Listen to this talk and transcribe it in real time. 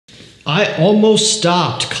I almost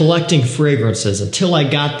stopped collecting fragrances until I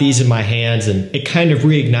got these in my hands, and it kind of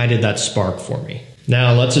reignited that spark for me.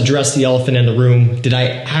 Now let's address the elephant in the room. Did I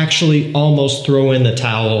actually almost throw in the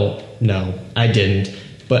towel? No, I didn't.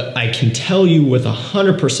 But I can tell you with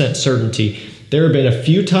 100% certainty, there have been a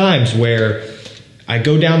few times where I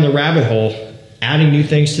go down the rabbit hole, adding new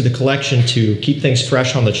things to the collection to keep things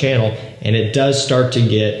fresh on the channel, and it does start to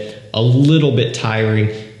get a little bit tiring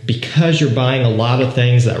because you're buying a lot of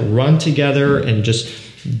things that run together and just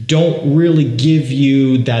don't really give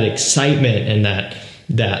you that excitement and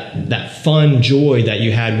that fun joy that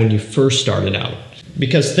you had when you first started out.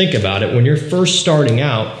 Because think about it, when you're first starting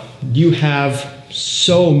out, you have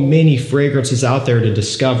so many fragrances out there to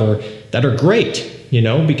discover that are great, you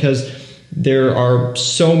know, because there are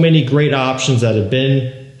so many great options that have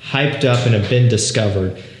been hyped up and have been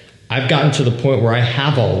discovered. I've gotten to the point where I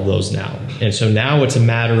have all of those now. And so now it's a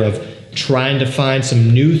matter of trying to find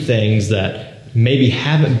some new things that maybe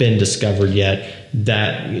haven't been discovered yet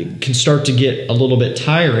that can start to get a little bit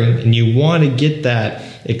tiring, and you want to get that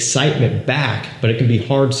excitement back, but it can be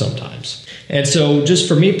hard sometimes. And so just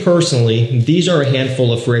for me personally, these are a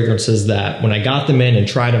handful of fragrances that when I got them in and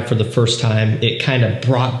tried them for the first time, it kind of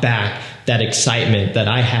brought back that excitement that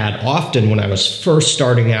I had often when I was first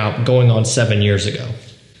starting out going on 7 years ago.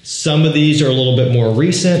 Some of these are a little bit more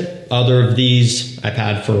recent. Other of these I've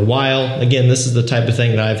had for a while. Again, this is the type of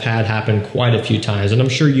thing that I've had happen quite a few times, and I'm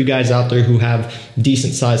sure you guys out there who have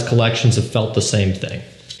decent sized collections have felt the same thing.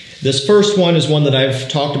 This first one is one that I've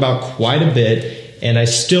talked about quite a bit, and I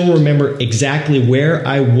still remember exactly where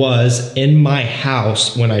I was in my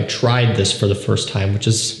house when I tried this for the first time, which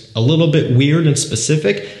is a little bit weird and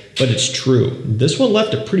specific, but it's true. This one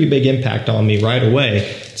left a pretty big impact on me right away.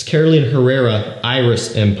 It's Carolina Herrera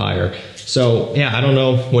Iris Empire. So yeah, I don't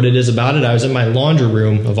know what it is about it. I was in my laundry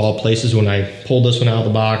room of all places when I pulled this one out of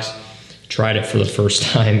the box, tried it for the first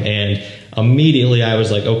time, and immediately I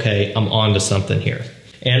was like, okay, I'm on to something here.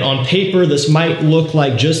 And on paper, this might look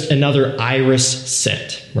like just another iris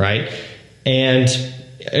scent, right? And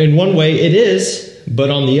in one way it is, but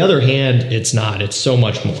on the other hand, it's not. It's so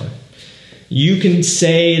much more. You can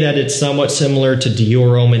say that it's somewhat similar to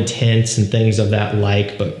Dior Homme Intense and things of that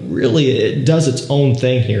like, but really it does its own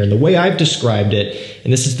thing here. And the way I've described it,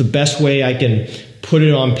 and this is the best way I can put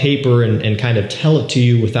it on paper and kind of tell it to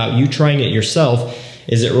you without you trying it yourself,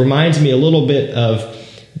 is it reminds me a little bit of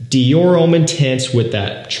Dior Homme Intense with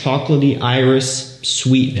that chocolatey iris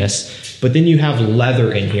sweetness, but then you have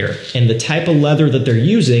leather in here. And the type of leather that they're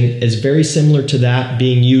using is very similar to that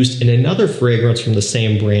being used in another fragrance from the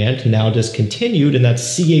same brand, now discontinued, and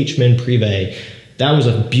that's CH Men Privé. That was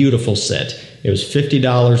a beautiful scent. It was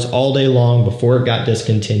 $50 all day long before it got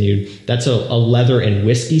discontinued. That's a leather and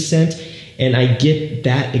whiskey scent. And I get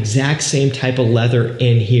that exact same type of leather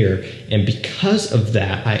in here. And because of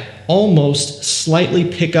that, I almost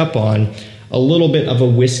slightly pick up on a little bit of a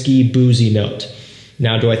whiskey boozy note.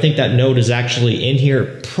 Now, do I think that note is actually in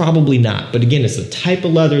here? Probably not. But again, it's the type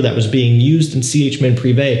of leather that was being used in CH Men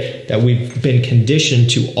Privé that we've been conditioned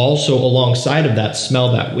to also alongside of that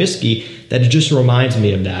smell that whiskey, that it just reminds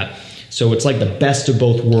me of that. So it's like the best of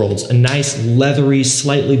both worlds. A nice leathery,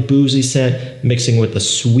 slightly boozy scent mixing with a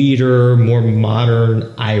sweeter, more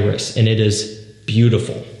modern iris, and it is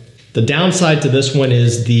beautiful. The downside to this one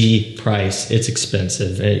is the price. It's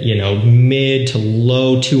expensive, you know, mid to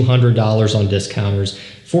low $200 on discounters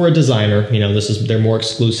for a designer. You know, this is their more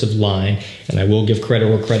exclusive line, and I will give credit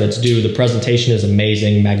where credit's due. The presentation is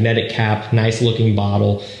amazing, magnetic cap, nice looking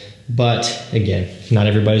bottle, but again, not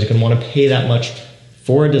everybody's going to want to pay that much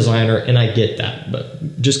for a designer, and I get that.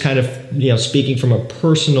 But just kind of, you know, speaking from a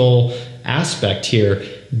personal aspect here,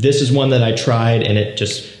 this is one that I tried and it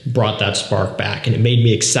just brought that spark back, and it made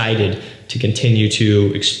me excited to continue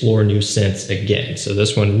to explore new scents again. So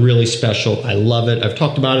this one really special. I love it. I've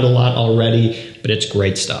talked about it a lot already, but it's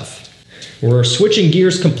great stuff. We're switching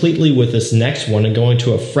gears completely with this next one and going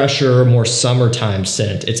to a fresher, more summertime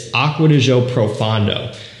scent. It's Acqua di Gio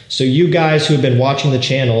Profondo. So you guys who have been watching the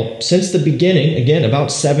channel since the beginning, again,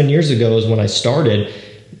 about 7 years ago is when I started,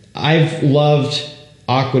 I've loved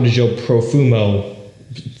Acqua di Gio Profumo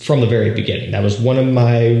from the very beginning. That was one of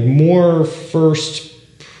my first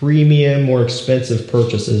premium, more expensive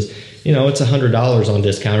purchases. You know, it's $100 on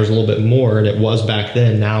discounters, a little bit more, and it was back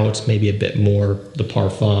then. Now it's maybe a bit more, the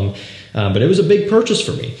Parfum. But it was a big purchase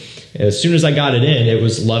for me. As soon as I got it in, it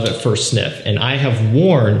was love at first sniff. And I have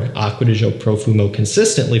worn Acqua di Gio Profumo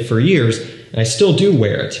consistently for years, and I still do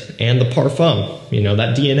wear it. And the Parfum, you know,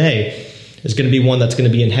 that DNA is going to be one that's going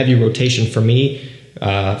to be in heavy rotation for me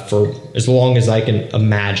for as long as I can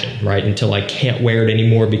imagine, right? Until I can't wear it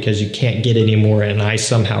anymore because you can't get it anymore and I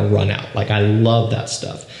somehow run out. Like, I love that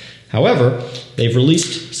stuff. However, they've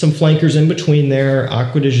released some flankers in between there,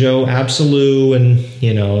 Aqua de Joe, Absolute, and,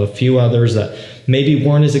 you know, a few others that maybe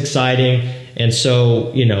weren't as exciting. And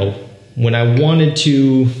so, you know, when I wanted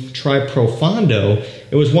to try Profondo,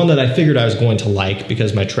 it was one that I figured I was going to like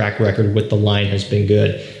because my track record with the line has been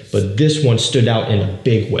good. But this one stood out in a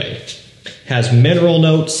big way. Has mineral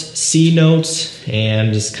notes, sea notes,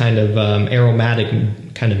 and this kind of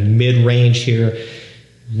aromatic, kind of mid-range here.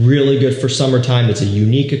 Really good for summertime. It's a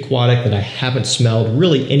unique aquatic that I haven't smelled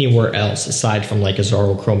really anywhere else aside from like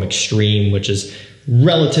Azaro Chrome Extreme, which is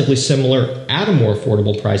relatively similar at a more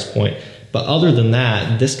affordable price point. But other than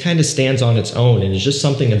that, this kind of stands on its own and is just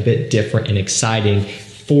something a bit different and exciting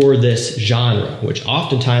for this genre, which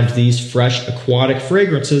oftentimes these fresh aquatic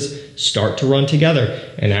fragrances start to run together.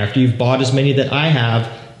 And after you've bought as many that I have,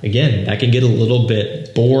 again, that can get a little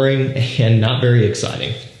bit boring and not very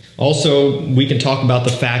exciting. Also, we can talk about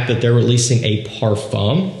the fact that they're releasing a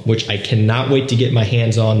parfum, which I cannot wait to get my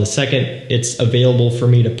hands on. The second it's available for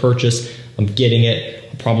me to purchase, I'm getting it.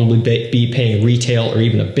 I'll probably be paying retail or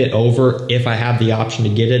even a bit over. If I have the option to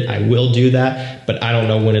get it, I will do that, but I don't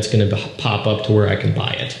know when it's going to pop up to where I can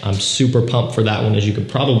buy it. I'm super pumped for that one, as you can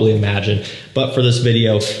probably imagine. But for this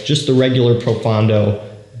video, just the regular Profondo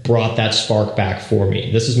brought that spark back for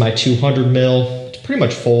me. This is my 200 ml. It's pretty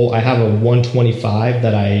much full. I have a 125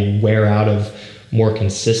 that I wear out of more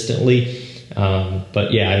consistently.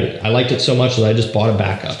 But yeah, I liked it so much that I just bought a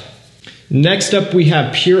backup. Next up, we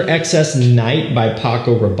have Pure Excess Night by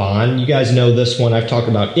Paco Rabanne. You guys know this one. I've talked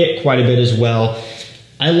about it quite a bit as well.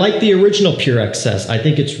 I like the original Pure Excess. I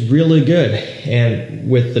think it's really good. And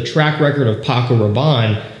with the track record of Paco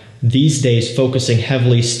Rabanne, these days focusing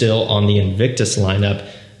heavily still on the Invictus lineup,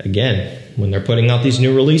 again, when they're putting out these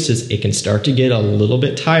new releases, it can start to get a little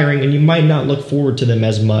bit tiring and you might not look forward to them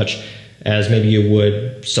as much as maybe you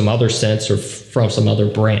would some other scents or from some other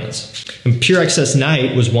brands. And Pure Excess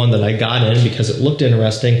Night was one that I got in because it looked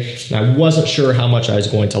interesting and I wasn't sure how much I was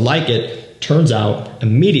going to like it. Turns out,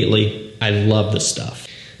 immediately, I love this stuff.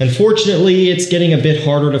 Unfortunately, it's getting a bit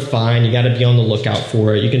harder to find. You gotta be on the lookout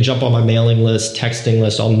for it. You can jump on my mailing list, texting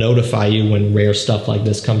list. I'll notify you when rare stuff like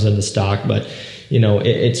this comes into stock. But you know,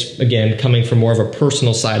 it's, again, coming from more of a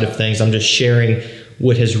personal side of things. I'm just sharing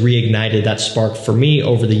what has reignited that spark for me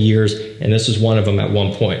over the years, and this is one of them at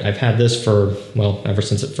one point. I've had this for, well, ever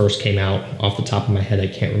since it first came out. Off the top of my head, I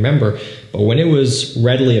can't remember, but when it was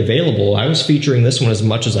readily available, I was featuring this one as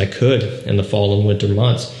much as I could in the fall and winter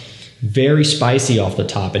months. Very spicy off the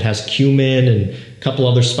top. It has cumin and a couple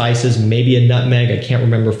other spices, maybe a nutmeg, I can't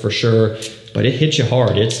remember for sure, but it hits you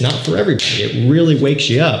hard. It's not for everybody. It really wakes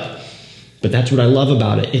you up. But that's what I love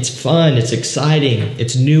about it. It's fun, it's exciting,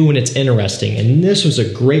 it's new, and it's interesting. And this was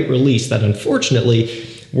a great release that unfortunately,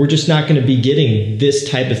 we're just not gonna be getting this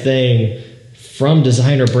type of thing from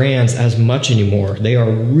designer brands as much anymore. They are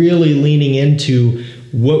really leaning into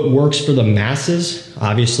what works for the masses,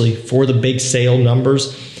 obviously for the big sale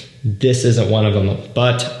numbers. This isn't one of them,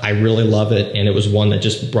 but I really love it, and it was one that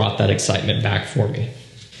just brought that excitement back for me.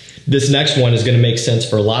 This next one is going to make sense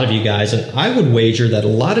for a lot of you guys, and I would wager that a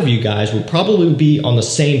lot of you guys would probably be on the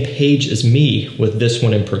same page as me with this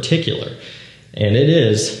one in particular. And it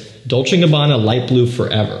is Dolce & Gabbana Light Blue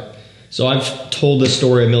Forever. So I've told this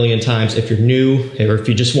story a million times. If you're new, or if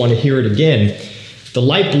you just want to hear it again, the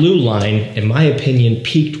Light Blue line, in my opinion,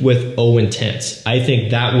 peaked with Oh Intense. I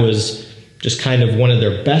think that was just kind of one of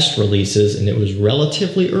their best releases, and it was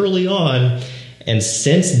relatively early on. And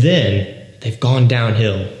since then, they've gone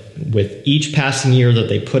downhill. With each passing year that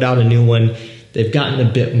they put out a new one, they've gotten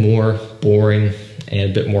a bit more boring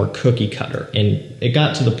and a bit more cookie cutter. And it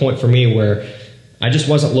got to the point for me where I just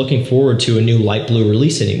wasn't looking forward to a new light blue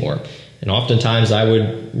release anymore. And oftentimes I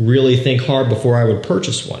would really think hard before I would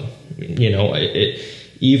purchase one. You know,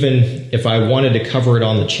 even if I wanted to cover it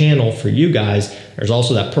on the channel for you guys, there's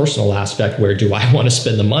also that personal aspect where do I want to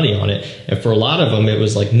spend the money on it? And for a lot of them, it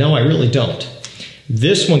was like, no, I really don't.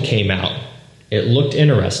 This one came out. It looked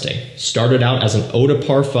interesting. Started out as an eau de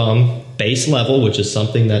parfum base level, which is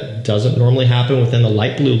something that doesn't normally happen within the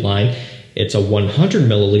light blue line. It's a 100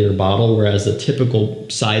 milliliter bottle, whereas the typical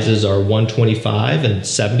sizes are 125 and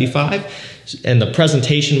 75. And the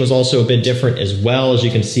presentation was also a bit different as well, as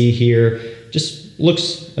you can see here. Just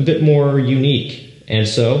looks a bit more unique. And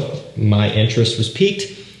so my interest was piqued.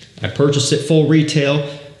 I purchased it full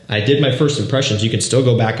retail. I did my first impressions. You can still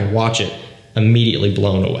go back and watch it. Immediately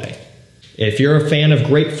blown away. If you're a fan of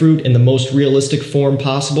grapefruit in the most realistic form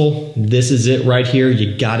possible, this is it right here.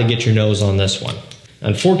 You got to get your nose on this one.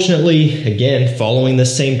 Unfortunately, again, following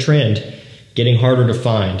this same trend, getting harder to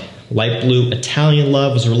find. Light blue Italian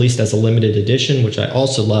Love was released as a limited edition, which I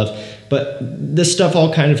also love, but this stuff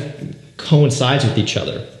all kind of coincides with each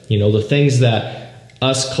other. You know, the things that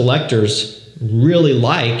us collectors really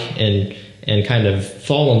like and kind of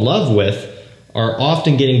fall in love with are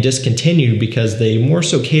often getting discontinued because they more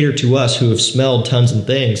so cater to us who have smelled tons of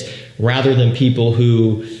things rather than people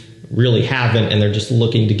who really haven't and they're just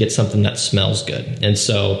looking to get something that smells good. And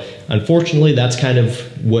so unfortunately, that's kind of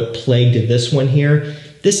what plagued this one here.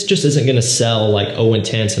 This just isn't going to sell like O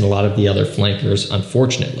Intense and a lot of the other flankers,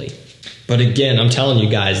 unfortunately. But again, I'm telling you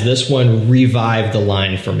guys, this one revived the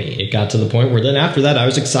line for me. It got to the point where then after that, I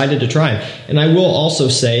was excited to try them. And I will also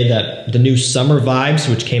say that the new Summer Vibes,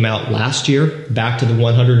 which came out last year, back to the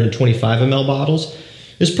 125 ml bottles,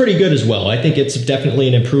 is pretty good as well. I think it's definitely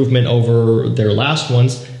an improvement over their last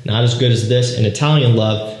ones. Not as good as this in Italian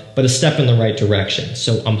Love, but a step in the right direction.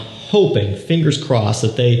 So I'm hoping, fingers crossed,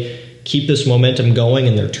 that they keep this momentum going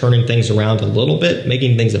and they're turning things around a little bit,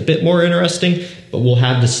 making things a bit more interesting, but we'll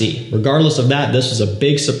have to see. Regardless of that, this was a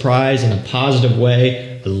big surprise in a positive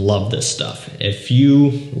way. I love this stuff. If you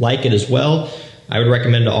like it as well, I would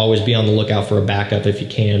recommend to always be on the lookout for a backup if you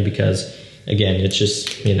can, because again, it's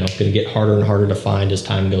just, you know, going to get harder and harder to find as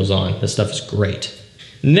time goes on. This stuff is great.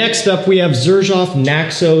 Next up, we have Xerjoff,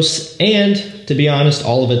 Naxos, and to be honest,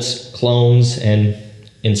 all of its clones and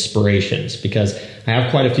inspirations, because I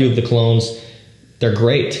have quite a few of the clones. They're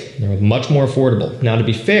great. They're much more affordable. Now, to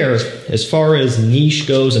be fair, as far as niche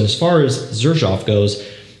goes and as far as Xerjoff goes,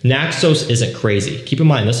 Naxos isn't crazy. Keep in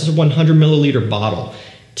mind, this is a 100 milliliter bottle.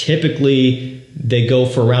 Typically, they go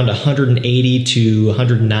for around $180 to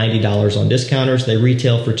 $190 on discounters. They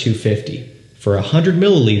retail for $250. For 100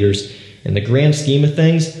 milliliters, in the grand scheme of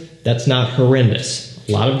things, that's not horrendous.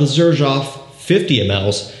 A lot of the Xerjoff 50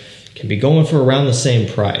 mLs can be going for around the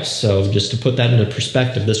same price. So just to put that into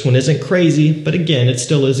perspective, this one isn't crazy, but again, it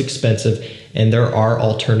still is expensive, and there are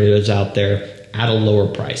alternatives out there at a lower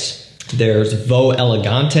price. There's Vo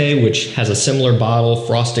Elegante, which has a similar bottle,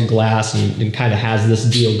 frosted glass, and kind of has this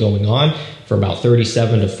deal going on for about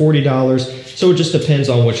 $37 to $40. So it just depends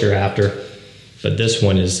on what you're after. But this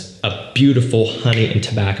one is a beautiful honey and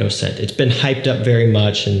tobacco scent. It's been hyped up very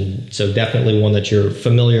much, and so definitely one that you're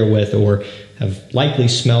familiar with or have likely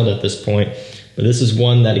smelled at this point. But this is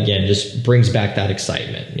one that, again, just brings back that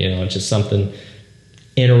excitement. You know, it's just something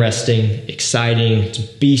interesting, exciting. It's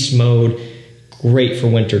beast mode, great for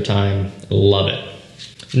winter time. Love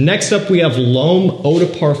it. Next up, we have L'Homme Eau de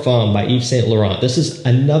Parfum by Yves Saint Laurent. This is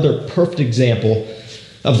another perfect example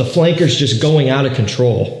of the flankers just going out of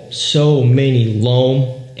control. So many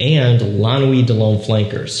L'Homme and La Nuit de L'Homme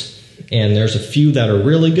flankers. And there's a few that are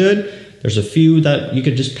really good. There's a few that you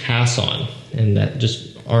could just pass on and that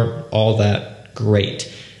just aren't all that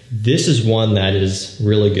great. This is one that is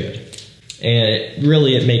really good. And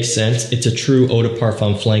it makes sense. It's a true Eau de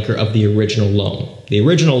Parfum flanker of the original L'Homme. The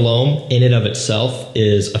original L'Homme in and of itself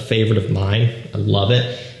is a favorite of mine. I love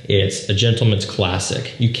it. It's a gentleman's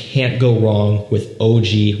classic. You can't go wrong with OG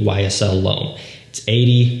YSL L'Homme. It's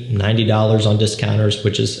 $80, $90 on discounters,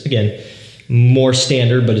 which is, again, more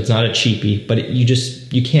standard, but it's not a cheapie. But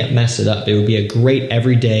you can't mess it up. It would be a great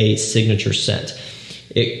everyday signature scent.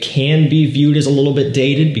 It can be viewed as a little bit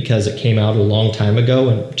dated because it came out a long time ago,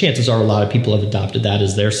 and chances are a lot of people have adopted that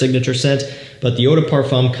as their signature scent, but the Eau de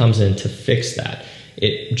Parfum comes in to fix that.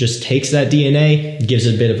 It just takes that DNA, gives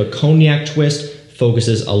it a bit of a cognac twist,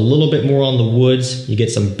 focuses a little bit more on the woods. You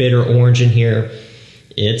get some bitter orange in here.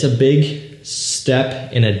 It's a big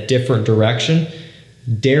step in a different direction.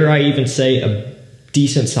 Dare I even say a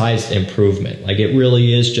decent sized improvement. Like, it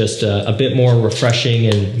really is just a bit more refreshing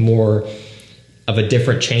and more of a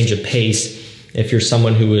different change of pace if you're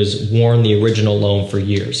someone who has worn the original L'Homme for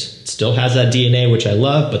years. It still has that DNA, which I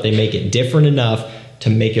love, but they make it different enough to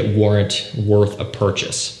make it worth a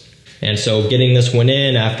purchase. And so getting this one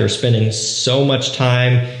in after spending so much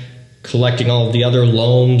time collecting all of the other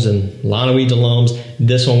L'Hommes and La Nuit de L'Hommes,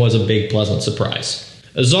 this one was a big pleasant surprise.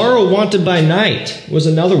 Azzaro Wanted by Night was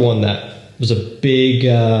another one that was a big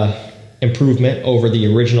improvement over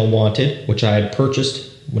the original Wanted, which I had purchased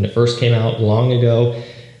when it first came out long ago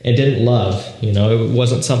and didn't love. You know, it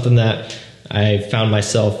wasn't something that I found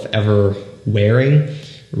myself ever wearing.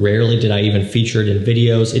 Rarely did I even feature it in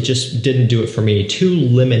videos. It just didn't do it for me. Too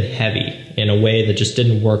lemon heavy in a way that just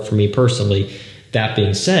didn't work for me personally. That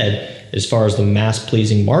being said, as far as the mass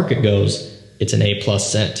pleasing market goes, it's an A+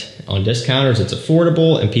 scent. On discounters, it's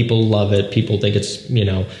affordable and people love it. People think it's, you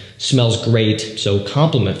know, smells great. So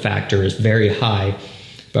compliment factor is very high.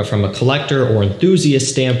 But from a collector or enthusiast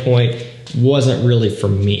standpoint, wasn't really for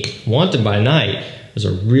me. Wanted by Night It was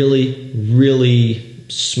a really, really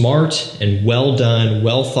smart and well done,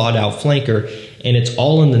 well thought out flanker, and it's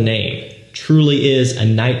all in the name. Truly is a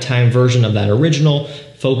nighttime version of that original,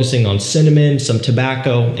 focusing on cinnamon, some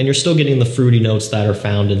tobacco, and you're still getting the fruity notes that are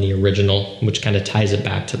found in the original, which kind of ties it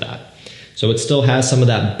back to that. So it still has some of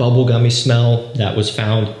that bubblegummy smell that was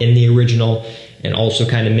found in the original, and also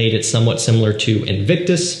kind of made it somewhat similar to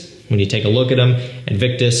Invictus. When you take a look at them,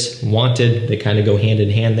 Invictus, Wanted, they kind of go hand in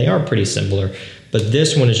hand. They are pretty similar, but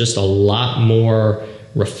this one is just a lot more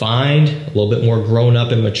refined, a little bit more grown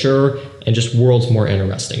up and mature, and just worlds more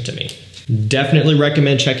interesting to me. Definitely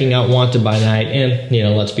recommend checking out Wanted by Night,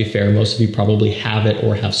 and let's be fair, most of you probably have it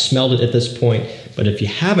or have smelled it at this point, but if you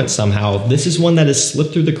haven't somehow, this is one that has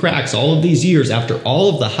slipped through the cracks all of these years after all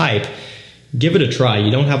of the hype. Give it a try.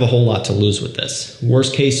 You don't have a whole lot to lose with this.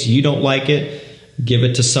 Worst case, you don't like it, give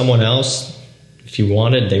it to someone else. If you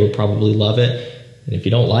want it, they would probably love it, and if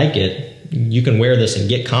you don't like it, you can wear this and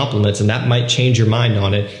get compliments, and that might change your mind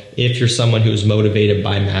on it if you're someone who's motivated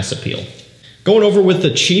by mass appeal. Going over with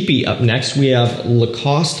the cheapie up next, we have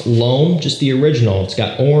Lacoste L'Homme, just the original. It's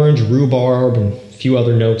got orange, rhubarb, and a few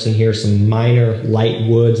other notes in here, some minor light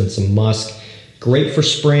woods and some musk. Great for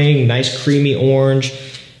spring, nice creamy orange.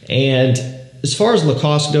 And as far as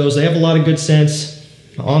Lacoste goes, they have a lot of good scents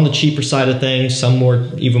on the cheaper side of things, some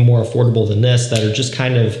even more affordable than this, that are just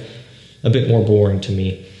kind of a bit more boring to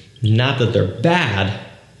me. Not that they're bad,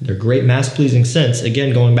 they're great mass-pleasing scents,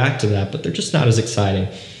 again going back to that, but they're just not as exciting.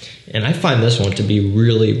 And I find this one to be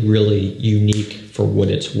really, really unique for what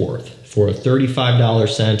it's worth. For a $35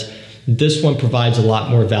 scent, this one provides a lot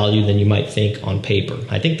more value than you might think on paper.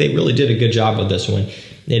 I think they really did a good job with this one.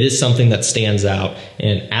 It is something that stands out,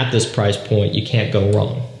 and at this price point, you can't go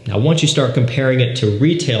wrong. Now, once you start comparing it to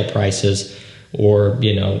retail prices, or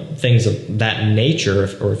things of that nature,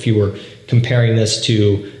 or if you were comparing this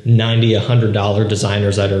to $90, $100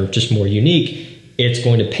 designers that are just more unique, it's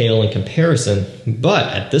going to pale in comparison. But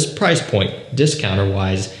at this price point, discounter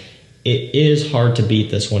wise, it is hard to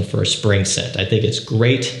beat this one for a spring scent. I think it's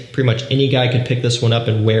great. Pretty much any guy could pick this one up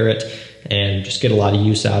and wear it and just get a lot of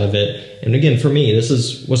use out of it. And again, for me, this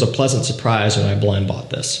was a pleasant surprise when I blind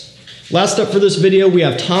bought this. Last up for this video, we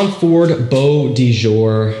have Tom Ford Beau de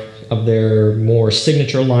Jour of their more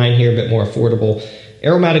signature line here, a bit more affordable.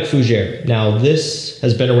 Aromatic Fougere. Now, this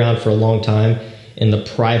has been around for a long time in the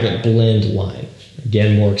private blend line.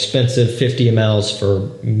 Again, more expensive, 50 mLs for,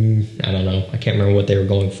 I don't know, I can't remember what they were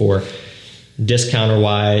going for.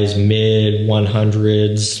 Discounter-wise, mid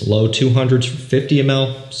 100s, low 200s for 50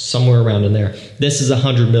 ml, somewhere around in there. This is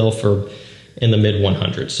 100 ml for in the mid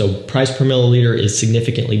 100s. So price per milliliter is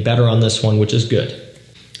significantly better on this one, which is good.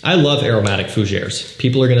 I love aromatic fougères.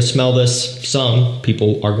 People are going to smell this. Some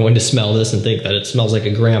people are going to smell this and think that it smells like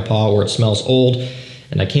a grandpa or it smells old.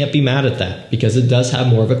 And I can't be mad at that because it does have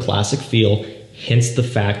more of a classic feel, hence the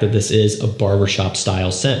fact that this is a barbershop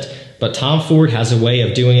style scent. But Tom Ford has a way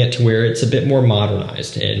of doing it to where it's a bit more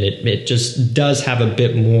modernized, and it just does have a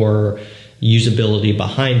bit more usability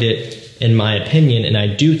behind it, in my opinion. And I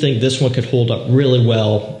do think this one could hold up really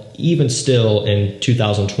well, even still in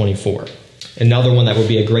 2024. Another one that would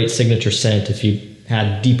be a great signature scent if you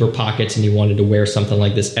had deeper pockets and you wanted to wear something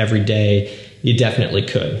like this every day, you definitely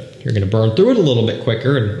could. You're going to burn through it a little bit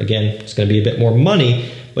quicker, and again, it's going to be a bit more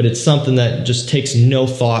money, but it's something that just takes no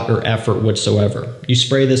thought or effort whatsoever. You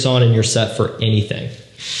spray this on and you're set for anything.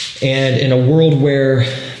 And in a world where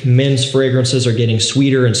men's fragrances are getting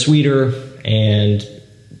sweeter and sweeter, and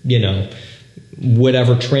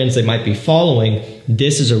whatever trends they might be following,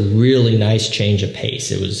 this is a really nice change of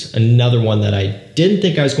pace. It was another one that I didn't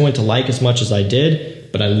think I was going to like as much as I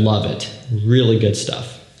did, but I love it. Really good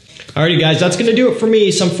stuff. Alrighty guys, that's going to do it for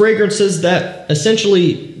me. Some fragrances that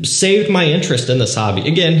essentially saved my interest in this hobby.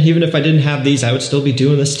 Again, even if I didn't have these, I would still be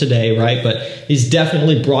doing this today, right? But he's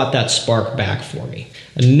definitely brought that spark back for me.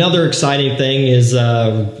 Another exciting thing is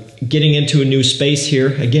getting into a new space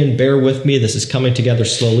here. Again, bear with me. This is coming together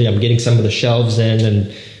slowly. I'm getting some of the shelves in,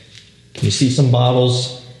 and can you see some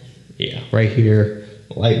bottles? Yeah, right here.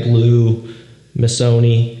 Light blue,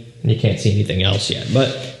 Missoni. And you can't see anything else yet, but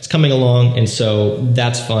it's coming along, and so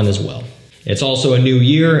that's fun as well. It's also a new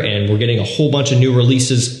year, and we're getting a whole bunch of new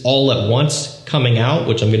releases all at once coming out,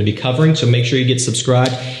 which I'm going to be covering, so make sure you get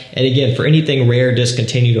subscribed. And again, for anything rare,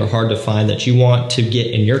 discontinued, or hard to find that you want to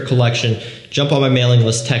get in your collection, jump on my mailing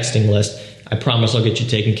list, texting list. I promise I'll get you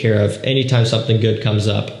taken care of. Anytime something good comes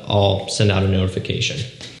up, I'll send out a notification.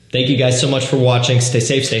 Thank you guys so much for watching. Stay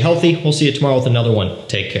safe, stay healthy. We'll see you tomorrow with another one.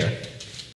 Take care.